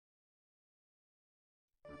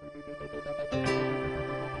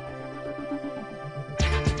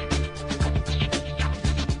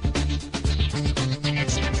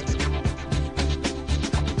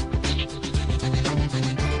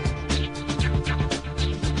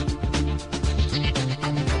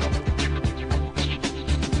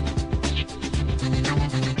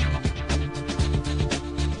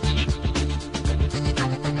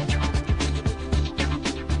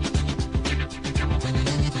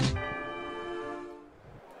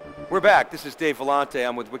We're back. This is Dave Vellante.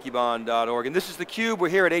 I'm with wikibon.org, and this is theCUBE. We're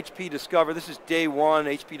here at hpdiscover. This is day one,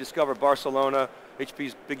 hpdiscover Barcelona,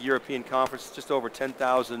 HP's big European conference. Just over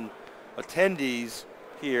 10,000 attendees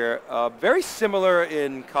here. Very similar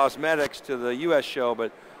in cosmetics to the US show,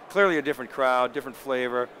 but clearly a different crowd, different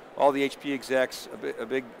flavor. All the HP execs, a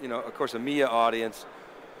big, of course, a EMEA audience.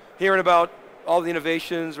 Hearing about all the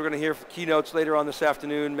innovations. We're going to hear keynotes later on this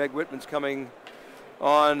afternoon. Meg Whitman's coming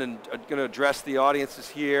on and going to address the audiences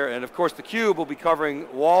here. And of course theCUBE will be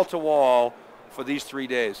covering wall to wall for these 3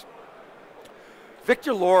 days.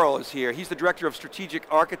 Victor Laurel is here. He's the Director of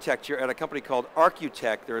Strategic Architecture at a company called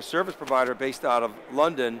Archutech. They're a service provider based out of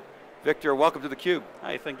London. Victor, welcome to theCUBE.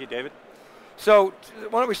 Hi, thank you, David. So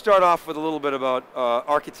why don't we start off with a little bit about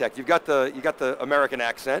Archutech. You got the American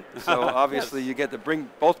accent, so obviously yes. You get to bring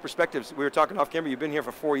both perspectives. We were talking off camera, you've been here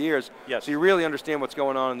for 4 years, yes. So you really understand what's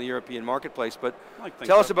going on in the European marketplace. But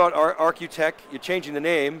tell us about Archutech. You're changing the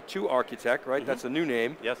name to Archutech, right? Mm-hmm. That's a new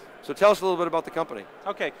name. Yes. So tell us a little bit about the company.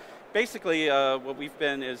 Okay. Basically, what we've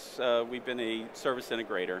been is we've been a service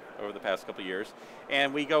integrator over the past couple of years,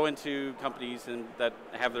 and we go into companies that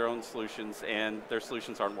have their own solutions, and their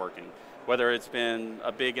solutions aren't working. Whether it's been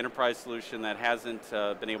a big enterprise solution that hasn't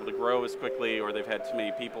been able to grow as quickly, or they've had too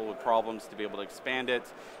many people with problems to be able to expand it.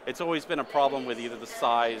 It's always been a problem with either the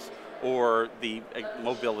size or the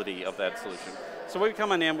mobility of that solution. So we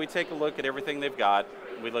come on in, we take a look at everything they've got,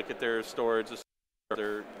 we look at their storage,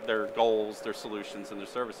 their goals, their solutions, and their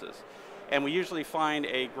services. And we usually find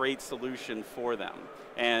a great solution for them,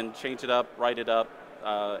 and change it up, write it up,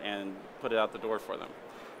 and put it out the door for them.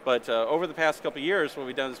 But over the past couple of years, what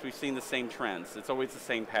we've done is we've seen the same trends. It's always the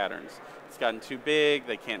same patterns. It's gotten too big,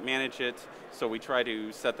 they can't manage it, so we try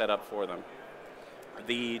to set that up for them.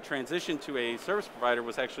 The transition to a service provider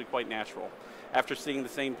was actually quite natural. After seeing the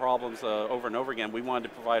same problems over and over again, we wanted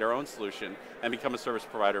to provide our own solution and become a service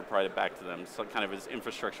provider and provide it back to them, so kind of as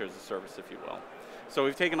infrastructure as a service, if you will. So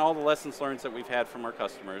we've taken all the lessons learned that we've had from our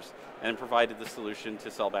customers and provided the solution to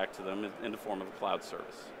sell back to them in the form of a cloud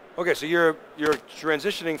service. Okay, so you're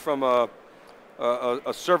transitioning from a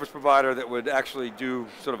service provider that would actually do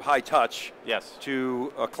sort of high touch, yes,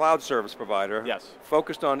 to a cloud service provider, yes,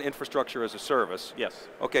 focused on infrastructure as a service. Yes.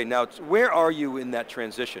 Okay, now where are you in that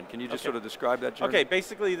transition? Can you just sort of describe that journey? Okay,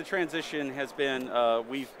 basically the transition has been,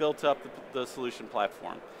 we've built up the solution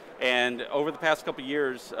platform. And over the past couple of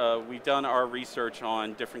years, we've done our research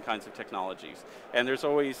on different kinds of technologies. And there's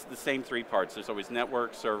always the same three parts. There's always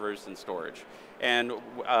network, servers, and storage. And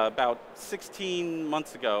about 16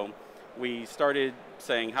 months ago, we started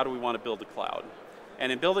saying, how do we want to build the cloud?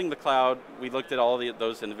 And in building the cloud, we looked at all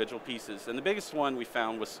those individual pieces. And the biggest one we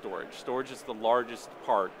found was storage. Storage is the largest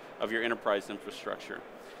part of your enterprise infrastructure.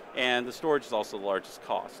 And the storage is also the largest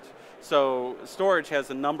cost. So storage has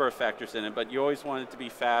a number of factors in it, but you always want it to be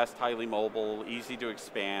fast, highly mobile, easy to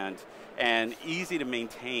expand, and easy to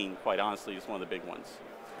maintain, quite honestly, is one of the big ones.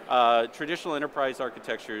 Traditional enterprise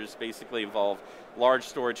architectures basically involve large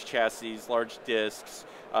storage chassis, large disks,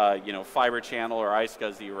 fiber channel or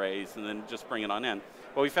iSCSI arrays, and then just bring it on in.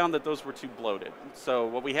 But we found that those were too bloated. So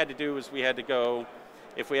what we had to do is we had to go,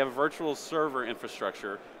 if we have a virtual server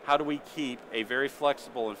infrastructure, how do we keep a very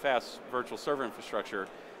flexible and fast virtual server infrastructure?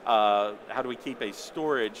 How do we keep a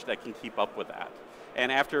storage that can keep up with that?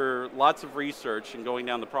 And after lots of research and going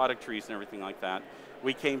down the product trees and everything like that,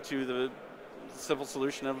 we came to the simple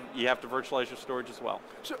solution of you have to virtualize your storage as well.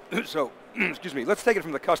 So excuse me, let's take it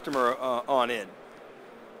from the customer on in.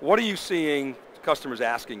 What are you seeing customers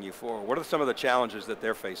asking you for? What are some of the challenges that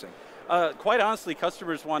they're facing? Quite honestly,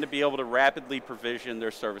 customers want to be able to rapidly provision their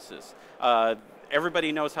services.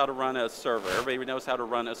 Everybody knows how to run a server. Everybody knows how to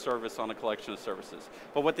run a service on a collection of services.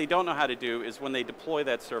 But what they don't know how to do is when they deploy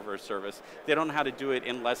that server or service, they don't know how to do it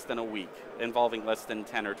in less than a week, involving less than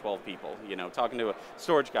 10 or 12 people. Talking to a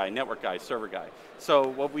storage guy, network guy, server guy. So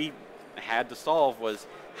what we had to solve was,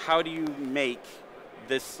 how do you make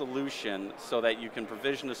this solution so that you can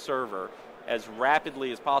provision a server as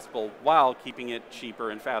rapidly as possible while keeping it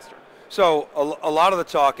cheaper and faster? So a lot of the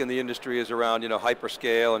talk in the industry is around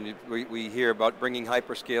hyperscale, and we hear about bringing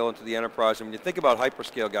hyperscale into the enterprise. And when you think about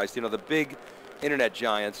hyperscale guys, the big internet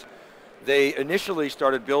giants, they initially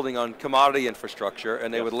started building on commodity infrastructure,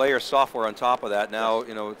 and they would layer software on top of that. Now,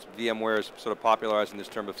 you know, it's VMware is sort of popularizing this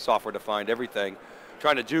term of software-defined everything,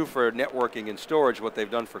 trying to do for networking and storage what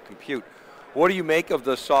they've done for compute. What do you make of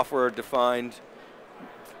the software-defined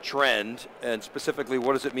trend, and specifically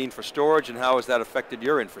what does it mean for storage, and how has that affected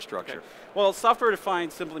your infrastructure? Okay. Well,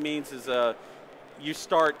 software-defined simply means is you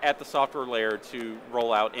start at the software layer to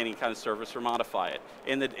roll out any kind of service or modify it.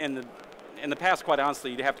 In the past, quite honestly,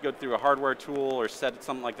 you'd have to go through a hardware tool or set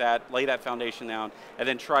something like that, lay that foundation down, and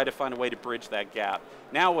then try to find a way to bridge that gap.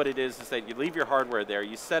 Now what it is that you leave your hardware there,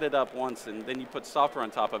 you set it up once, and then you put software on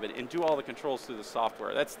top of it and do all the controls through the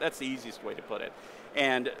software. That's the easiest way to put it.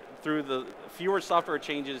 And through the fewer software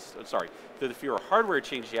changes, through the fewer hardware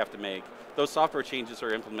changes you have to make, those software changes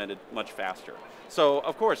are implemented much faster. So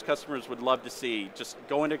of course customers would love to see just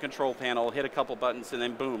go into a control panel, hit a couple buttons, and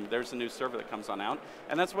then boom, there's a new server that comes on out,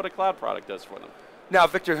 and that's what a cloud product does for them. Now,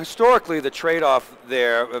 Victor, historically the trade-off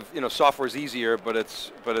there of, you know, software is easier, but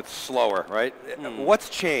it's slower, right? What's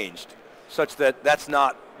changed such that that's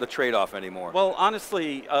not the trade-off anymore? Well,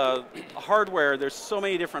 honestly, hardware, there's so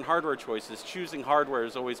many different hardware choices. Choosing hardware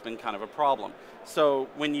has always been kind of a problem. So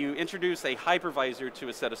when you introduce a hypervisor to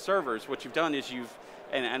a set of servers, what you've done is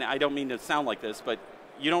and I don't mean to sound like this, but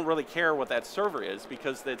you don't really care what that server is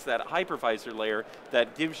because it's that hypervisor layer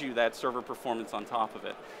that gives you that server performance on top of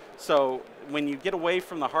it. So when you get away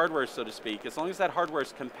from the hardware, so to speak, as long as that hardware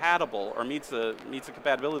is compatible or meets a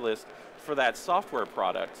compatibility list for that software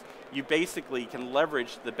product, you basically can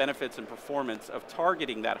leverage the benefits and performance of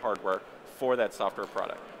targeting that hardware for that software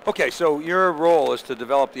product. Okay, so your role is to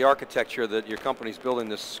develop the architecture that your company's building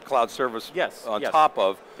this cloud service on top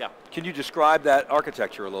of. Yeah. Can you describe that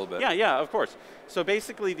architecture a little bit? Yeah, of course. So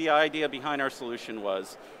basically the idea behind our solution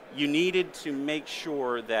was you needed to make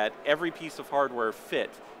sure that every piece of hardware fit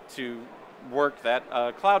to work that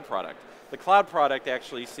cloud product. The cloud product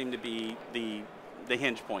actually seemed to be the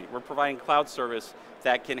hinge point. We're providing cloud service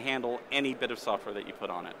that can handle any bit of software that you put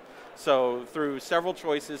on it. So through several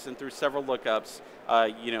choices and through several lookups,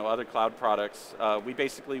 other cloud products, we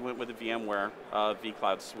basically went with the VMware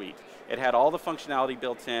vCloud Suite. It had all the functionality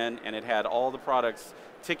built in, and it had all the products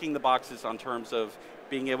ticking the boxes on terms of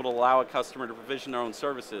being able to allow a customer to provision their own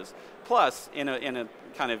services. Plus, in a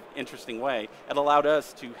kind of interesting way, it allowed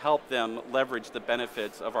us to help them leverage the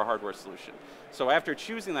benefits of our hardware solution. So after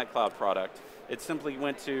choosing that cloud product, it simply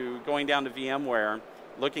went to going down to VMware,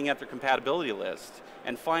 looking at their compatibility list,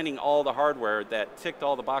 and finding all the hardware that ticked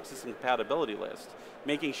all the boxes in the compatibility list,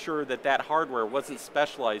 making sure that that hardware wasn't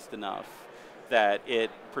specialized enough that it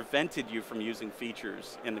prevented you from using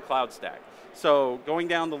features in the cloud stack. So going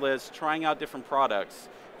down the list, trying out different products,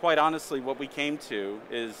 quite honestly what we came to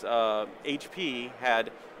is HP had,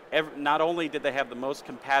 not only did they have the most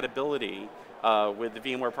compatibility with the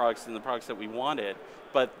VMware products and the products that we wanted,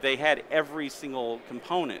 but they had every single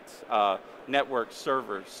component, network,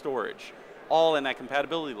 server, storage, all in that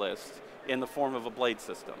compatibility list in the form of a blade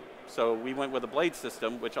system. So we went with a blade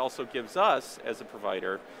system, which also gives us, as a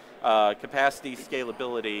provider, capacity,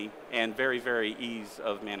 scalability, and very, very ease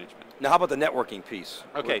of management. Now how about the networking piece?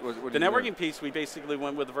 Okay, the networking piece, we basically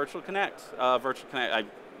went with the Virtual Connect. I'm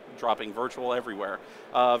dropping virtual everywhere.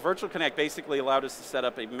 Virtual Connect basically allowed us to set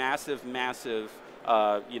up a massive,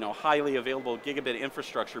 highly available gigabit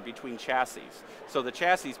infrastructure between chassis. So the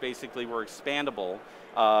chassis basically were expandable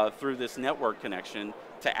through this network connection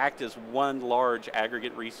to act as one large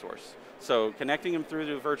aggregate resource. So connecting them through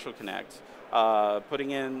the Virtual Connect,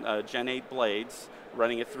 putting in Gen 8 blades,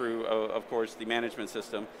 running it through, of course, the management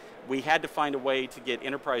system. We had to find a way to get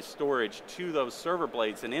enterprise storage to those server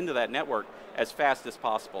blades and into that network as fast as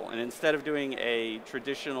possible. And instead of doing a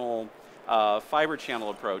traditional fiber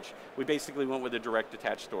channel approach, we basically went with a direct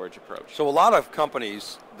attached storage approach. So a lot of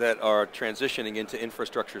companies that are transitioning into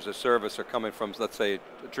infrastructure as a service are coming from, let's say,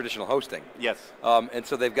 traditional hosting. Yes. And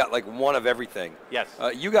so they've got like one of everything. Yes.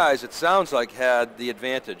 You guys, it sounds like, had the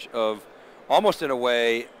advantage of almost in a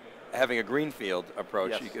way having a greenfield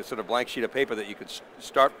approach. Yes. You could sort of blank sheet of paper that you could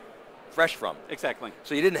start fresh from. Exactly.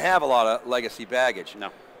 So you didn't have a lot of legacy baggage. No.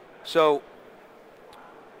 So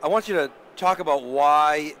I want you to talk about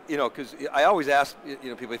why, because I always ask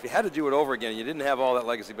people, if you had to do it over again and you didn't have all that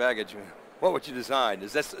legacy baggage, what would you design?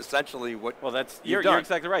 Is this essentially what you're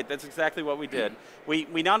exactly right. That's exactly what we did. We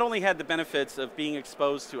not only had the benefits of being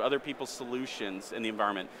exposed to other people's solutions in the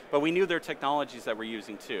environment, but we knew their technologies that we're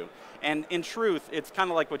using too. And in truth, it's kind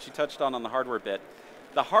of like what you touched on the hardware bit.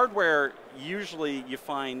 The hardware usually you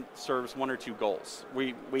find serves one or two goals.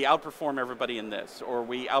 We outperform everybody in this, or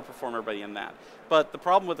we outperform everybody in that. But the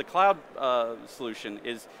problem with the cloud solution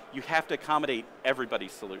is you have to accommodate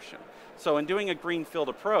everybody's solution. So in doing a greenfield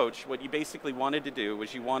approach, what you basically wanted to do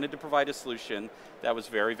was you wanted to provide a solution that was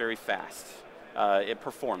very, very fast in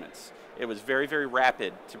performance. It was very, very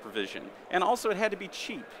rapid to provision. And also it had to be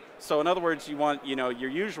cheap. So in other words, you want your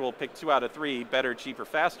usual pick 2 out of 3, better, cheaper,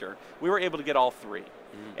 faster. We were able to get all 3.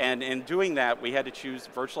 And in doing that, we had to choose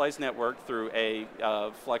virtualized network through a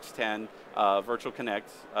Flex 10 Virtual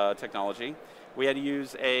Connect technology. We had to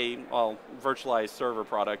use a virtualized server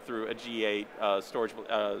product through a G8 storage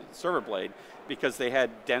server blade because they had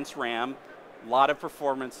dense RAM, a lot of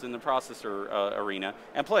performance in the processor arena,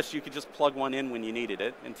 and plus you could just plug one in when you needed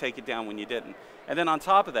it and take it down when you didn't. And then on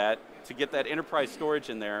top of that, to get that enterprise storage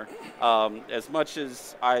in there, as much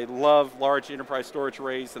as I love large enterprise storage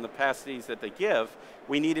arrays and the capacities that they give,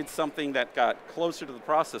 we needed something that got closer to the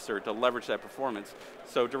processor to leverage that performance.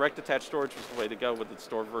 So direct attached storage was the way to go with the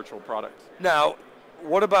store virtual product. Now,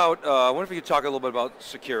 what about, I wonder if you could talk a little bit about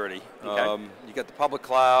security. Okay. You got the public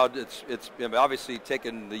cloud, it's obviously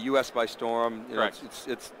taken the US by storm. Correct.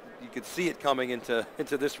 You could see it coming into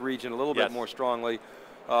this region a little bit Yes. more strongly,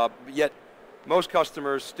 yet most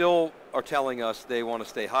customers still are telling us they want to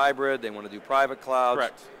stay hybrid, they want to do private clouds.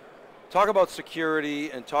 Correct. Talk about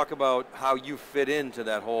security and talk about how you fit into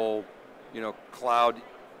that whole, cloud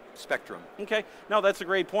spectrum. Okay, no, that's a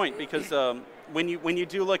great point because when you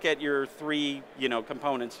do look at your 3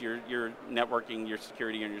 components, your networking, your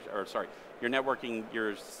security, and your networking,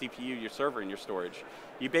 your CPU, your server, and your storage,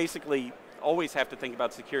 you basically always have to think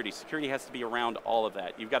about security. Security has to be around all of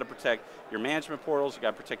that. You've got to protect your management portals, you've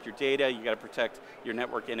got to protect your data, you've got to protect your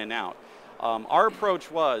network in and out. Our approach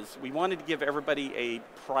was we wanted to give everybody a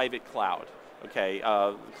private cloud. Okay,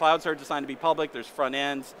 clouds are designed to be public, there's front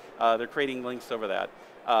ends, they're creating links over that.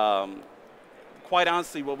 Quite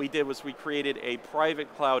honestly, what we did was we created a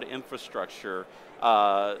private cloud infrastructure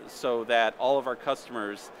so that all of our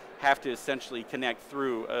customers have to essentially connect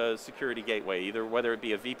through a security gateway, either whether it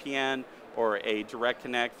be a VPN or a direct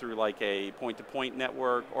connect through like a point-to-point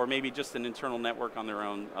network, or maybe just an internal network on their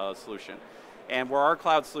own solution. And where our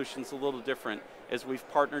cloud solution's a little different is we've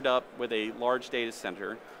partnered up with a large data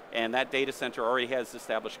center, and that data center already has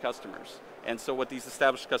established customers. And so what these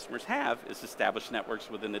established customers have is established networks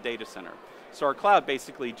within the data center. So our cloud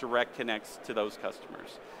basically direct connects to those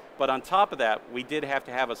customers. But on top of that, we did have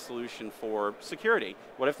to have a solution for security.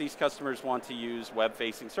 What if these customers want to use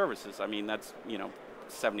web-facing services? I mean, that's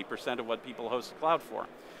 70% of what people host a cloud for.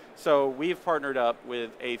 So we've partnered up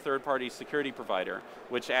with a third-party security provider,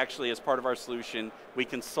 which actually, as part of our solution, we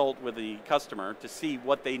consult with the customer to see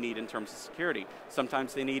what they need in terms of security.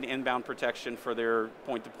 Sometimes they need inbound protection for their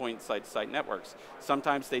point-to-point, site-to-site networks.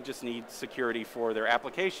 Sometimes they just need security for their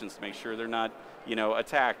applications to make sure they're not,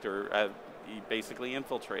 attacked or basically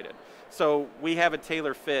infiltrated. So we have a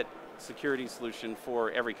tailor-fit security solution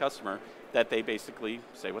for every customer that they basically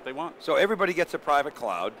say what they want. So everybody gets a private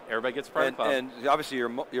cloud. Everybody gets a private cloud. And obviously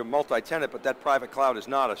you're multi-tenant, but that private cloud is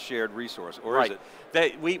not a shared resource, or is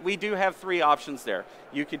it? We do have 3 options there.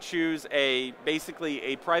 You could choose basically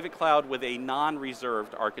a private cloud with a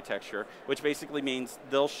non-reserved architecture, which basically means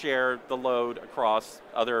they'll share the load across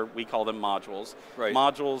other, we call them modules,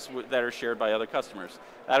 modules that are shared by other customers.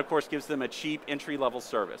 That of course gives them a cheap entry-level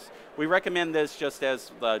service. We recommend this just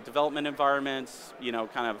as development environments,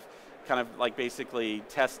 kind of like basically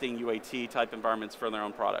testing UAT type environments for their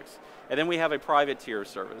own products. And then we have a private tier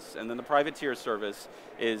service, and then the private tier service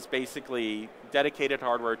is basically dedicated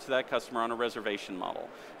hardware to that customer on a reservation model.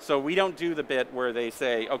 So we don't do the bit where they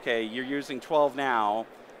say, okay, you're using 12 now,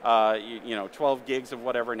 12 gigs of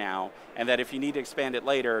whatever now, and that if you need to expand it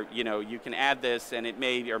later, you can add this and it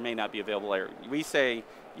may or may not be available later. We say,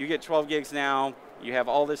 you get 12 gigs now, you have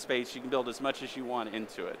all this space, you can build as much as you want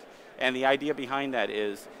into it. And the idea behind that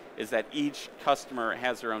is that each customer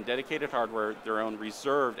has their own dedicated hardware, their own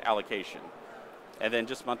reserved allocation. And then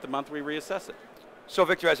just month to month we reassess it. So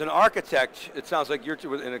Victor, as an architect, it sounds like you're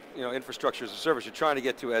in infrastructure as a service, you're trying to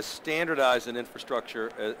get to as standardized an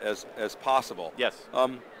infrastructure as possible. Yes.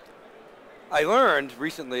 I learned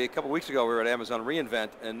recently, a couple weeks ago, we were at Amazon reInvent,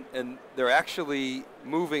 and they're actually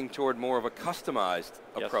moving toward more of a customized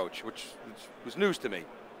approach, which was news to me.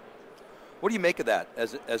 What do you make of that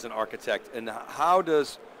as an architect, and how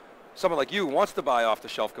does someone like you who wants to buy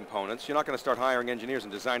off-the-shelf components, you're not going to start hiring engineers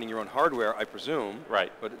and designing your own hardware, I presume.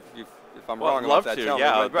 Right. But if I'm wrong about that, tell me.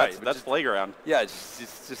 Yeah, that's playground. Yeah,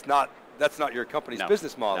 it's just not, that's not your company's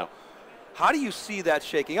business model. No. How do you see that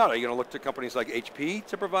shaking out? Are you going to look to companies like HP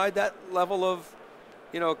to provide that level of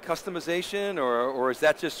customization, or is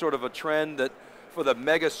that just sort of a trend that for the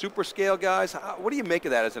mega super scale guys? What do you make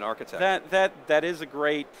of that as an architect? That is a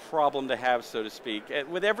great problem to have, so to speak.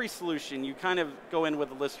 With every solution, you kind of go in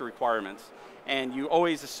with a list of requirements, and you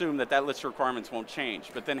always assume that that list of requirements won't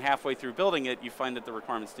change, but then halfway through building it, you find that the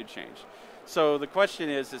requirements do change. So the question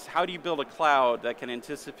is how do you build a cloud that can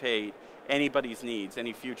anticipate anybody's needs,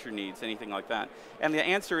 any future needs, anything like that? And the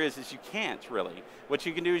answer is you can't really. What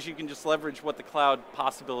you can do is you can just leverage what the cloud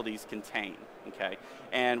possibilities contain, okay?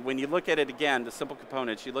 And when you look at it again, the simple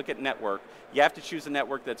components, you look at network, you have to choose a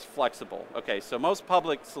network that's flexible. Okay, so most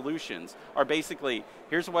public solutions are basically,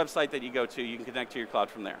 here's a website that you go to, you can connect to your cloud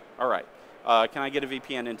from there. All right, can I get a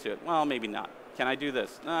VPN into it? Well, maybe not. Can I do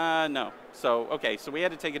this? No. So, okay, so we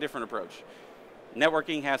had to take a different approach.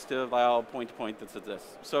 Networking has to allow point-to-point that's at this.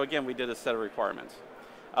 So again, we did a set of requirements.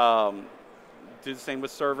 Do the same with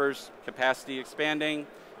servers, capacity expanding,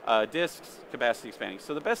 disks, capacity expanding.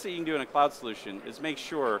 So the best that you can do in a cloud solution is make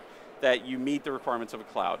sure that you meet the requirements of a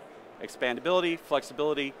cloud. Expandability,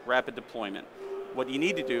 flexibility, rapid deployment. What you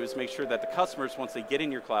need to do is make sure that the customers, once they get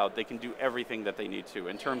in your cloud, they can do everything that they need to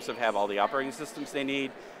in terms of have all the operating systems they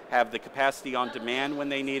need, have the capacity on demand when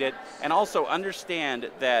they need it, and also understand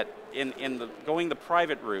that going the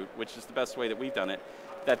private route, which is the best way that we've done it,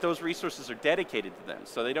 that those resources are dedicated to them.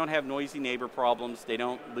 So they don't have noisy neighbor problems, they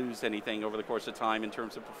don't lose anything over the course of time in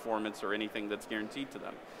terms of performance or anything that's guaranteed to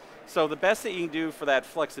them. So the best that you can do for that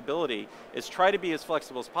flexibility is try to be as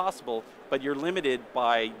flexible as possible, but you're limited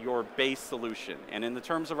by your base solution. And in the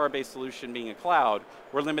terms of our base solution being a cloud,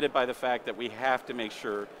 we're limited by the fact that we have to make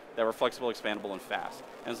sure that we're flexible, expandable, and fast.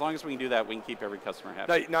 And as long as we can do that, we can keep every customer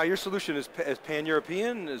happy. Now your solution is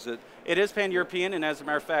pan-European, is it? It is pan-European, and as a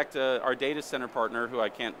matter of fact, our data center partner, who I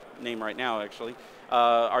can't name right now actually,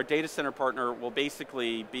 our data center partner will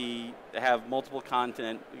basically have multiple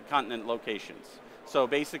continent locations. So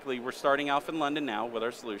basically, we're starting off in London now with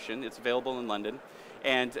our solution. It's available in London.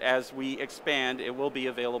 And as we expand, it will be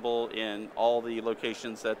available in all the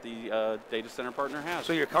locations that the data center partner has.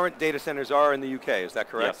 So your current data centers are in the UK, is that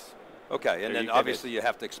correct? Yes. Okay, and then obviously you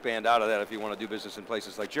have to expand out of that if you want to do business in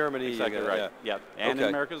places like Germany. Exactly right, yeah. And in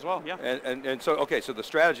America as well, yeah. And so, okay, so the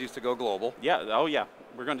strategy is to go global. Yeah, oh yeah.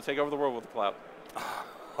 We're going to take over the world with the cloud.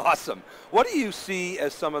 Awesome. What do you see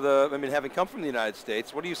as some of the, having come from the United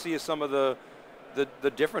States, what do you see as some of the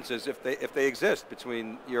differences, if they exist,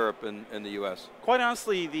 between Europe and the U.S.? Quite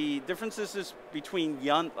honestly, the differences is between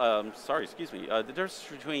the difference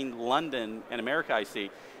between London and America, I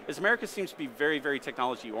see, is America seems to be very, very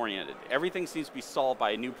technology oriented. Everything seems to be solved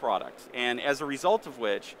by a new product, and as a result of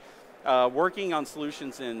which, working on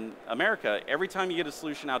solutions in America, every time you get a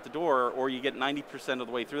solution out the door, or you get 90% of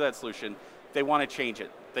the way through that solution, they want to change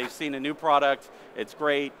it. They've seen a new product, it's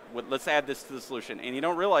great, let's add this to the solution. And you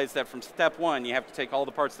don't realize that from step one, you have to take all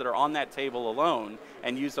the parts that are on that table alone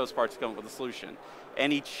and use those parts to come up with a solution.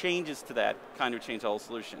 Any changes to that kind of change the whole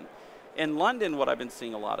solution. In London, what I've been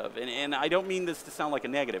seeing a lot of, and I don't mean this to sound like a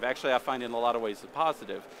negative, actually I find it in a lot of ways a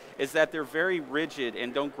positive, is that they're very rigid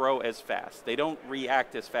and don't grow as fast. They don't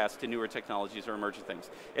react as fast to newer technologies or emerging things.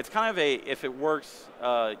 It's kind of a, if it works,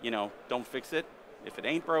 don't fix it. If it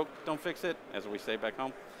ain't broke, don't fix it, as we say back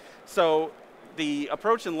home. So the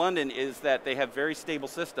approach in London is that they have very stable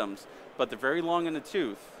systems, but they're very long in the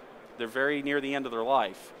tooth. They're very near the end of their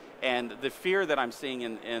life. And the fear that I'm seeing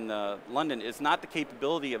in London is not the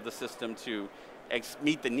capability of the system to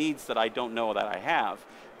meet the needs that I don't know that I have.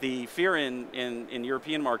 The fear in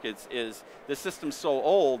European markets is the system's so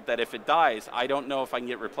old that if it dies, I don't know if I can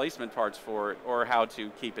get replacement parts for it or how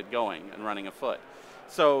to keep it going and running afoot.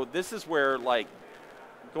 So this is where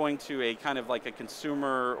going to a kind of like a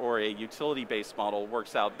consumer or a utility-based model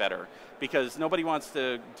works out better, because nobody wants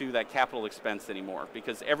to do that capital expense anymore,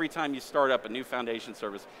 because every time you start up a new foundation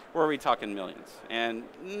service, where are we talking millions? And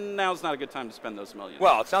now's not a good time to spend those millions.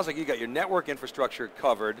 Well, it sounds like you got your network infrastructure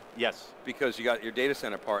covered. Yes. Because you got your data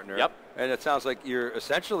center partner. Yep. And it sounds like you're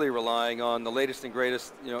essentially relying on the latest and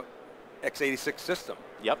greatest, x86 system.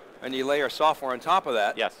 Yep. And you layer software on top of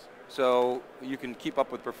that. Yes. So you can keep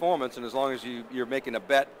up with performance, and as long as you're making a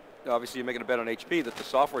bet, obviously you're making a bet on HP that the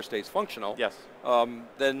software stays functional. Yes.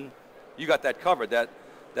 Then you got that covered.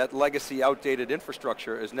 That legacy, outdated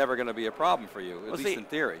infrastructure is never going to be a problem for you, at least in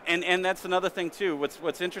theory. And that's another thing too.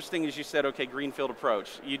 What's interesting is you said, okay, greenfield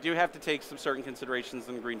approach. You do have to take some certain considerations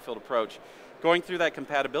in the greenfield approach. Going through that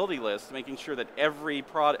compatibility list, making sure that every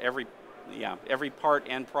part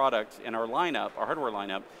and product in our lineup, our hardware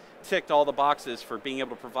lineup, ticked all the boxes for being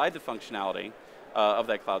able to provide the functionality of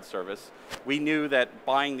that cloud service. We knew that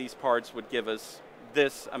buying these parts would give us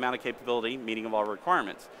this amount of capability, meeting of all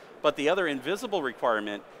requirements. But the other invisible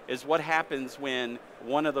requirement is what happens when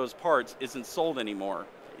one of those parts isn't sold anymore.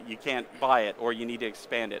 You can't buy it, or you need to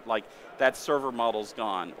expand it. Like that server model's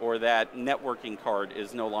gone, or that networking card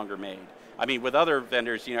is no longer made. I mean, with other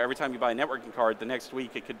vendors, every time you buy a networking card, the next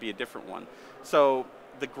week it could be a different one. So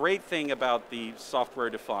the great thing about the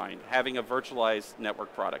software-defined, having a virtualized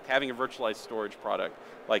network product, having a virtualized storage product,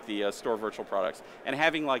 like the Store Virtual products, and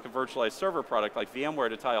having like a virtualized server product like VMware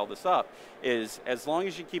to tie all this up, is as long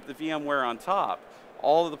as you keep the VMware on top,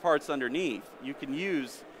 all of the parts underneath, you can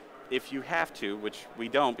use, if you have to, which we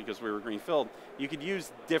don't because we were greenfield, you could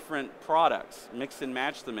use different products, mix and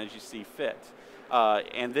match them as you see fit.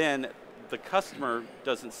 And then the customer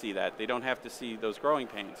doesn't see that. They don't have to see those growing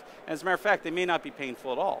pains. And as a matter of fact, they may not be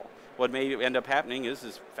painful at all. What may end up happening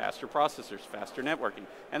is faster processors, faster networking,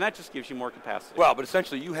 and that just gives you more capacity. Well, but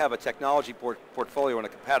essentially you have a technology portfolio and a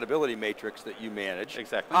compatibility matrix that you manage.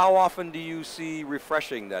 Exactly. How often do you see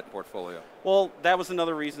refreshing that portfolio? Well, that was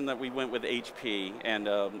another reason that we went with HP, and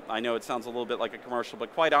I know it sounds a little bit like a commercial,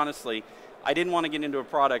 but quite honestly, I didn't want to get into a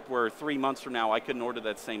product where 3 months from now I couldn't order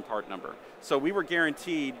that same part number. So we were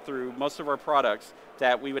guaranteed through most of our products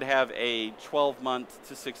that we would have a 12-month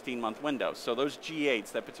to 16-month window. So those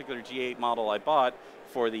G8s, that particular G8 model I bought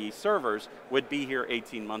for the servers, would be here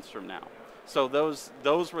 18 months from now. So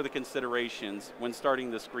those were the considerations when starting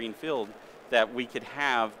this greenfield, that we could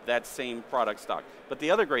have that same product stock. But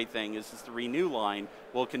the other great thing is the Renew line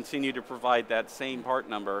will continue to provide that same part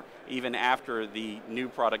number even after the new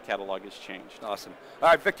product catalog is changed. Awesome. All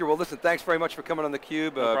right, Victor, well listen, thanks very much for coming on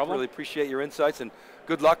theCUBE. No problem. Really appreciate your insights, and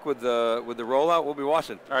good luck with the rollout. We'll be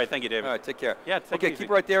watching. All right, thank you, David. All right, take care. Yeah, take it okay, easy. keep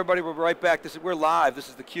it right there, everybody. We'll be right back. We're live. This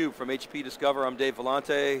is theCUBE from HP Discover. I'm Dave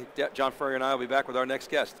Vellante. John Furrier and I will be back with our next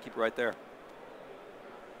guest. Keep it right there.